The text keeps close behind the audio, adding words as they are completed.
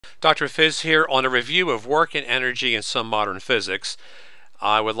Dr. Fizz here on a review of Work and Energy in Some Modern Physics.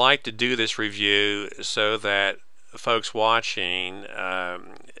 I would like to do this review so that folks watching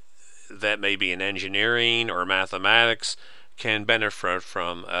that may be in engineering or mathematics can benefit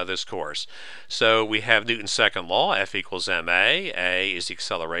from this course. So we have Newton's second law, F equals ma. A is the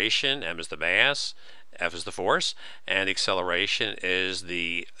acceleration, m is the mass, F is the force, and acceleration is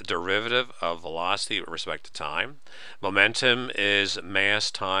the derivative of velocity with respect to time. Momentum is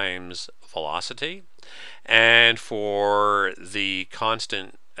mass times velocity. And for the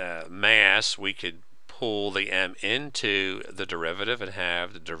constant mass, we could pull the m into the derivative and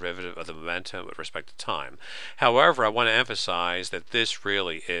have the derivative of the momentum with respect to time. However, I want to emphasize that this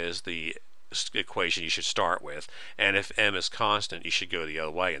really is the equation you should start with, and if m is constant, you should go the other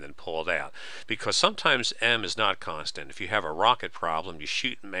way and then pull it out, because sometimes m is not constant. If you have a rocket problem, you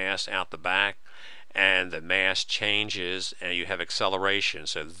shoot mass out the back and the mass changes and you have acceleration.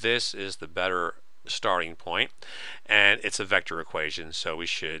 So this is the better starting point, and it's a vector equation, so we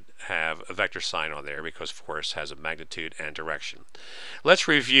should have a vector sign on there because force has a magnitude and direction. Let's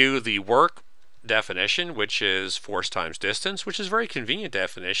review the work definition, which is force times distance, which is a very convenient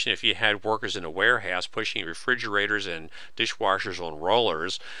definition if you had workers in a warehouse pushing refrigerators and dishwashers on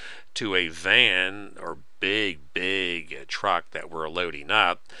rollers to a van or big truck that we're loading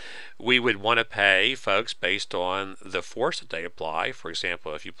up. We would want to pay folks based on the force that they apply. For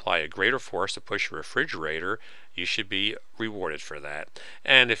example, if you apply a greater force to push a refrigerator, you should be rewarded for that.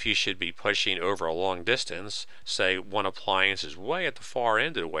 And if you should be pushing over a long distance, say one appliance is way at the far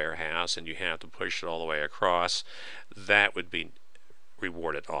end of the warehouse and you have to push it all the way across, that would be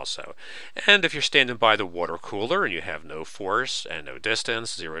rewarded also. And if you're standing by the water cooler and you have no force and no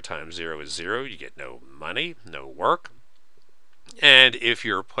distance, 0 times 0 is 0, you get no money, no work. And if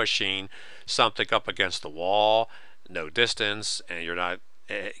you're pushing something up against the wall, no distance, and you're not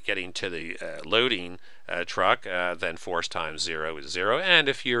getting to the loading truck, then force times 0 is 0. And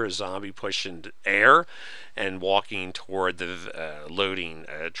if you're a zombie pushing air and walking toward the loading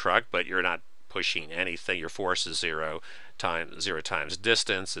truck, but you're not pushing anything, your force is 0 times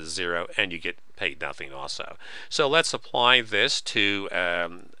distance is 0, and you get paid nothing also. So let's apply this to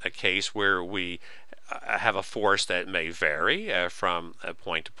a case where we have a force that may vary from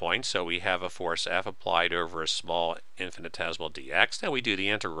point to point. So we have a force F applied over a small infinitesimal dx, and we do the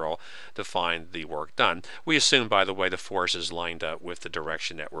integral to find the work done. We assume, by the way, the force is lined up with the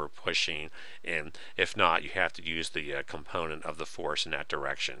direction that we're pushing in. If not, you have to use the component of the force in that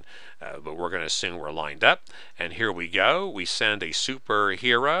direction. But we're going to assume we're lined up. And here we go. We send a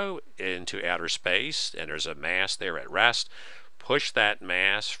superhero into outer space, and there's a mass there at rest. Push that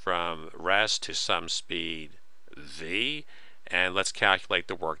mass from rest to some speed v, and let's calculate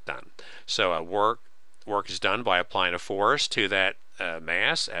the work done. So work is done by applying a force to that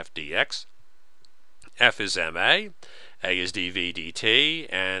mass, F dx. F is ma, a is dv dt,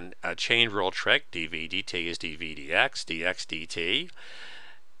 and a chain rule trick, dv dt is dv dx, dx dt,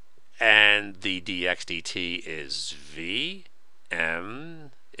 and the dx dt is v,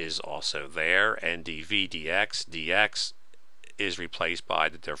 m is also there, and dv dx is replaced by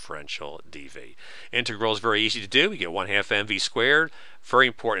the differential dv. Integral is very easy to do. We get 1/2 mv squared. Very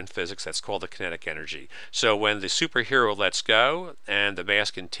important in physics. That's called the kinetic energy. So when the superhero lets go and the mass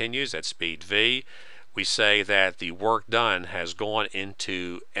continues at speed v, we say that the work done has gone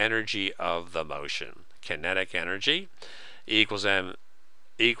into energy of the motion. Kinetic energy equals 1/2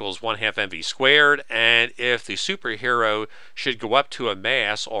 mv squared, and if the superhero should go up to a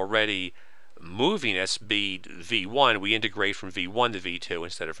mass already moving at speed v1, we integrate from v1 to v2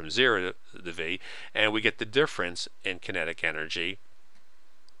 instead of from 0 to v, and we get the difference in kinetic energy.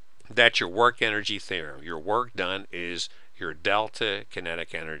 That's your work energy theorem. Your work done is your delta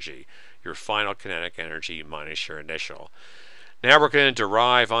kinetic energy, your final kinetic energy minus your initial. Now we're going to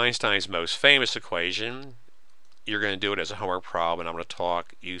derive Einstein's most famous equation. You're going to do it as a homework problem, and I'm going to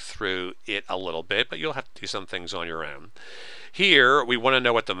talk you through it a little bit, but you'll have to do some things on your own. Here, we want to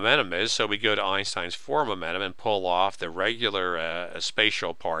know what the momentum is, so we go to Einstein's form momentum and pull off the regular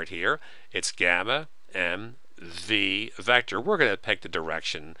spatial part here. It's gamma m v vector. We're going to pick the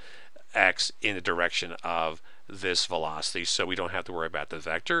direction x in the direction of this velocity, so we don't have to worry about the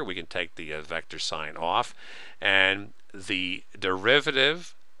vector. We can take the vector sign off, and the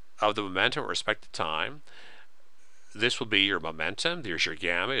derivative of the momentum with respect to time, this will be your momentum. There's your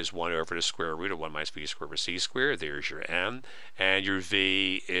gamma is 1 over the square root of 1 minus v squared over c squared. There's your m, and your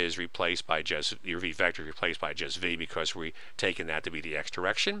v is replaced by just, your v vector replaced by just v because we're taking that to be the x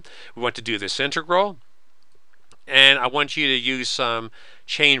direction. We want to do this integral, and I want you to use some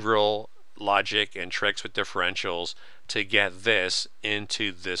chain rule logic and tricks with differentials to get this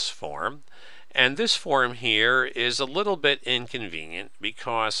into this form. And this form here is a little bit inconvenient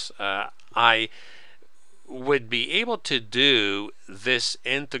because I would be able to do this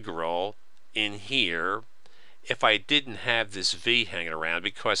integral in here if I didn't have this v hanging around,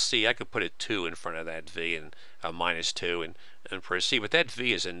 because see, I could put a 2 in front of that v and minus 2 and proceed, but that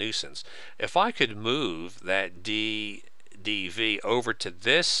v is a nuisance. If I could move that dv over to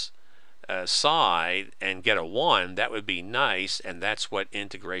this side and get a 1, that would be nice, and that's what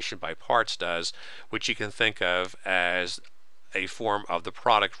integration by parts does, which you can think of as a form of the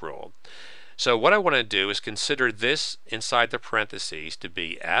product rule. So what I want to do is consider this inside the parentheses to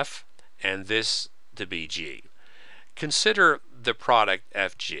be f and this to be g. Consider the product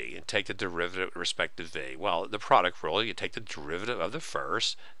fg and take the derivative with respect to v. Well, the product rule, you take the derivative of the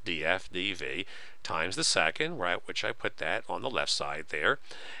first, df dv, times the second, right, which I put that on the left side there,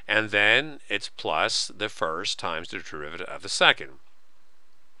 and then it's plus the first times the derivative of the second.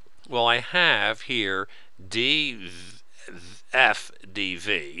 Well, I have here df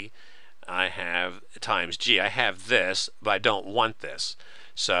dv, I have times g. I have this, but I don't want this.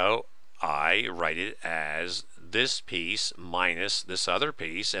 So I write it as this piece minus this other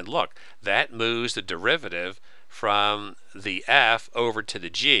piece, and look, that moves the derivative from the f over to the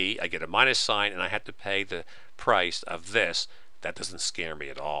g. I get a minus sign, and I have to pay the price of this. That doesn't scare me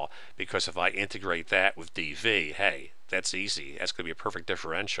at all, because if I integrate that with dv, hey, that's easy. That's going to be a perfect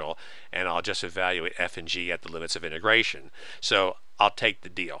differential, and I'll just evaluate f and g at the limits of integration. So I'll take the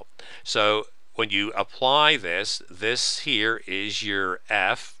deal. So when you apply this, this here is your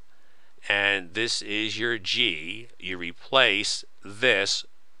f, and this is your g. You replace this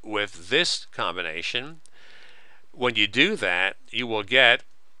with this combination. When you do that, you will get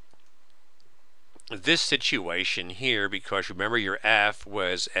this situation here, because remember your f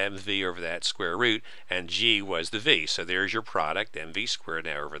was mv over that square root and g was the v. So there's your product, mv squared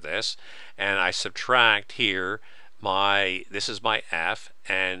now over this, and I subtract here this is my f,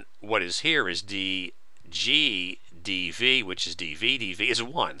 and what is here is dg dv, which is dv is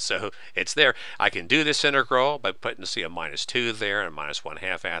 1, so it's there. I can do this integral by putting, see, a minus 2 there and a minus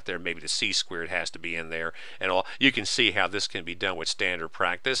 1/2 out there. Maybe the c squared has to be in there and all. You can see how this can be done with standard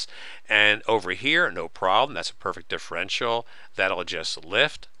practice. And over here, no problem, that's a perfect differential. That'll just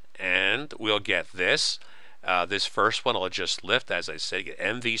lift, and we'll get this. This first one will just lift, as I said, get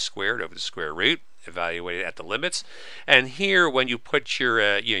mv squared over the square root, evaluated at the limits. And here, when you put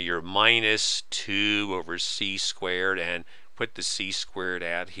your your minus 2 over c squared and put the c squared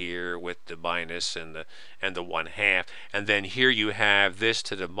out here with the minus and the 1/2, and then here you have this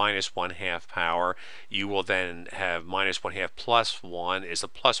to the minus 1/2 power. You will then have minus 1/2 plus 1 is the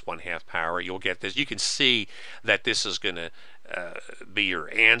plus 1/2 power. You'll get this. You can see that this is going to be your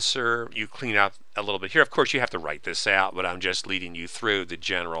answer. You clean up a little bit here. Of course, you have to write this out, but I'm just leading you through the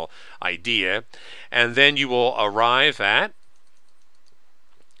general idea. And then you will arrive at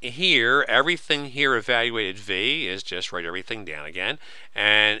here, everything here evaluated v is just write everything down again,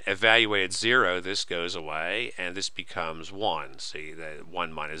 and evaluated 0, this goes away, and this becomes 1. See, that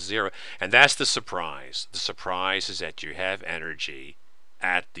 1 minus 0, and that's the surprise. The surprise is that you have energy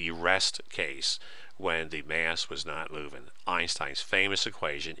at the rest case, when the mass was not moving. Einstein's famous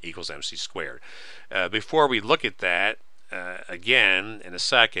equation equals mc squared. Before we look at that again in a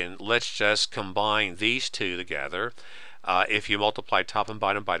second, let's just combine these two together. If you multiply top and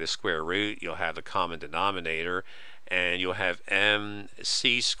bottom by the square root, you'll have the common denominator, and you'll have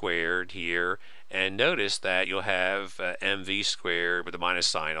mc squared here, and notice that you'll have mv squared with the minus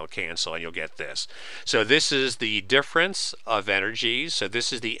sign. It'll cancel, and you'll get this. So this is the difference of energies. So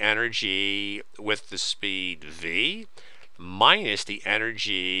this is the energy with the speed v minus the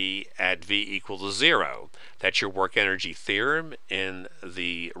energy at v equals 0. That's your work energy theorem in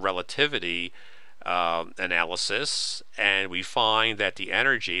the relativity analysis, and we find that the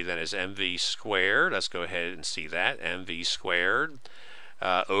energy then is mv squared. Let's go ahead and see that, mv squared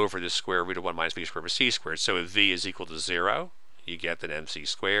over the square root of 1 minus v squared over c squared. So if v is equal to 0, you get that mc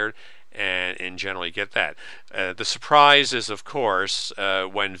squared, and in general you get that. The surprise is, of course,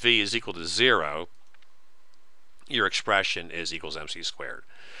 when v is equal to 0, your expression is equals mc squared.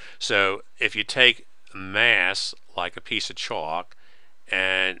 So if you take mass like a piece of chalk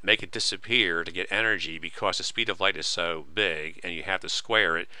and make it disappear to get energy, because the speed of light is so big and you have to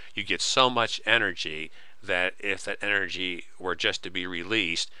square it, you get so much energy that if that energy were just to be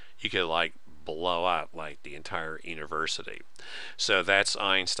released, you could like blow up like the entire university. So that's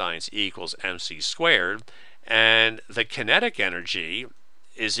Einstein's equals mc squared, and the kinetic energy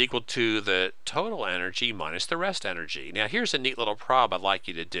is equal to the total energy minus the rest energy. Now here's a neat little problem I'd like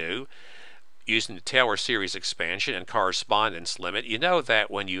you to do. using the Taylor series expansion and correspondence limit, you know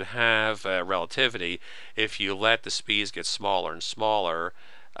that when you have relativity, if you let the speeds get smaller and smaller,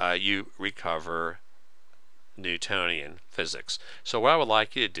 you recover Newtonian physics. So what I would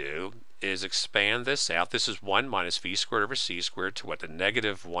like you to do is expand this out. This is 1 minus v squared over c squared to what, the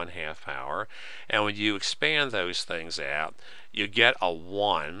negative 1/2 power. And when you expand those things out, you get a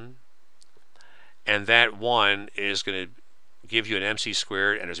 1, and that 1 is going to give you an mc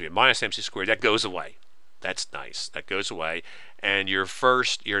squared, and there's going to be a minus mc squared. That goes away. That's nice. That goes away. And your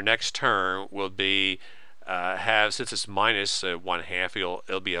next term will be since it's minus 1/2,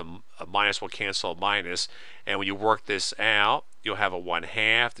 it'll be a minus will cancel a minus, and when you work this out, you'll have a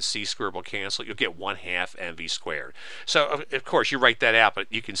 1/2. The c squared will cancel. You'll get 1/2 mv squared. So of course you write that out, but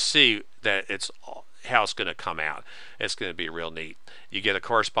you can see that it's how it's going to come out. It's going to be real neat. You get a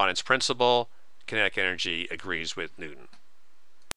correspondence principle. Kinetic energy agrees with Newton.